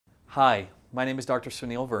Hi, my name is Dr.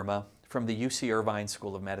 Sunil Verma from the UC Irvine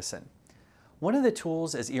School of Medicine. One of the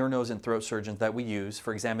tools as ear, nose, and throat surgeons that we use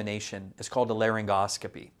for examination is called a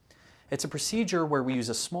laryngoscopy. It's a procedure where we use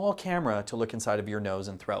a small camera to look inside of your nose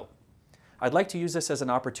and throat. I'd like to use this as an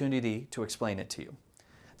opportunity to explain it to you.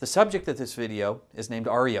 The subject of this video is named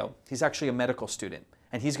Ario. He's actually a medical student,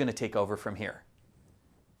 and he's going to take over from here.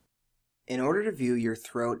 In order to view your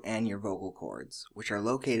throat and your vocal cords, which are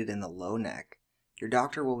located in the low neck, your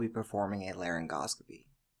doctor will be performing a laryngoscopy.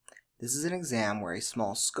 This is an exam where a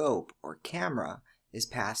small scope, or camera, is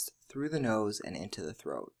passed through the nose and into the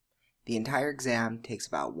throat. The entire exam takes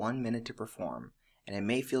about 1 minute to perform, and it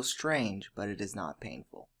may feel strange, but it is not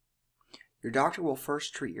painful. Your doctor will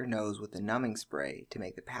first treat your nose with a numbing spray to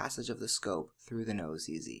make the passage of the scope through the nose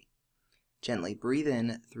easy. Gently breathe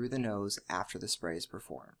in through the nose after the spray is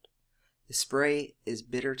performed. The spray is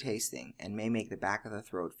bitter tasting and may make the back of the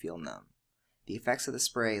throat feel numb. The effects of the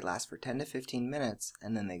spray last for 10 to 15 minutes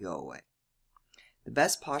and then they go away. The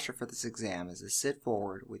best posture for this exam is to sit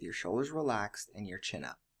forward with your shoulders relaxed and your chin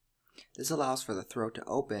up. This allows for the throat to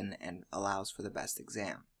open and allows for the best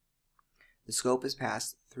exam. The scope is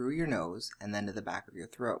passed through your nose and then to the back of your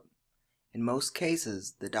throat. In most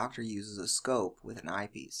cases, the doctor uses a scope with an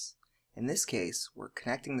eyepiece. In this case, we're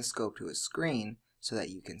connecting the scope to a screen so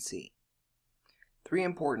that you can see. 3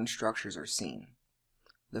 important structures are seen.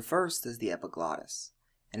 The first is the epiglottis,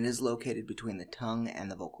 and it is located between the tongue and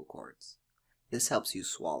the vocal cords. This helps you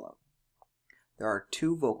swallow. There are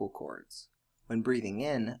 2 vocal cords. When breathing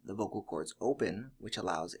in, the vocal cords open, which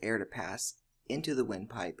allows air to pass into the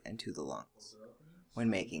windpipe and to the lungs. When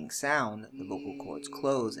making sound, the vocal cords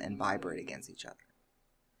close and vibrate against each other.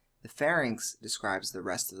 The pharynx describes the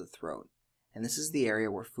rest of the throat, and this is the area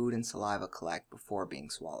where food and saliva collect before being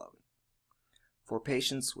swallowed. For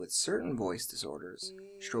patients with certain voice disorders,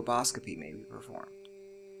 stroboscopy may be performed.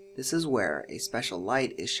 This is where a special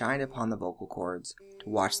light is shined upon the vocal cords to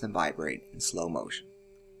watch them vibrate in slow motion,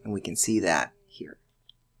 and we can see that here.